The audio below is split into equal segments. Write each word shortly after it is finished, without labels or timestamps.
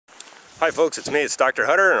Hi folks, it's me, it's Dr.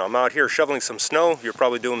 Hutter, and I'm out here shoveling some snow. You're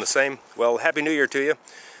probably doing the same. Well, Happy New Year to you.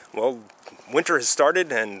 Well, winter has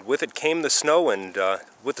started, and with it came the snow, and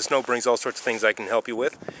with the snow brings all sorts of things I can help you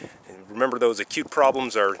with. And remember, those acute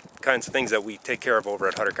problems are kinds of things that we take care of over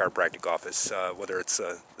at Hutter Chiropractic Office, whether it's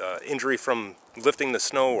injury from lifting the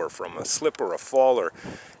snow or from a slip or a fall or,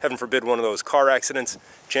 heaven forbid, one of those car accidents.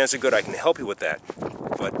 Chances are good I can help you with that.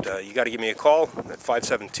 But you got to give me a call at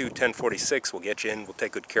 572-1046. We'll get you in. We'll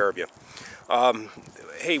take good care of you.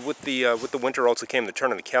 Hey, with the winter also came the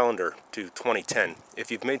turn of the calendar to 2010.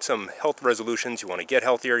 If you've made some health resolutions, you want to get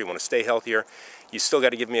healthier, you want to stay healthier, you still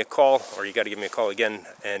got to give me a call, or you got to give me a call again,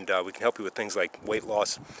 and we can help you with things like weight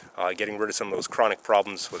loss, getting rid of some of those chronic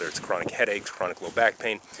problems, whether it's chronic headaches, chronic low back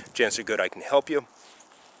pain. Chances are good I can help you.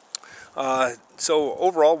 So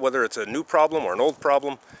overall, whether it's a new problem or an old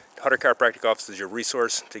problem, Hutter Chiropractic Office is your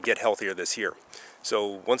resource to get healthier this year.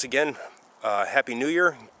 So once again, Happy New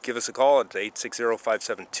Year. Give us a call at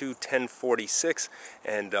 860-572-1046,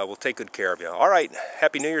 and we'll take good care of you. All right,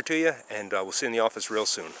 Happy New Year to you, and we'll see you in the office real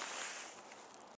soon.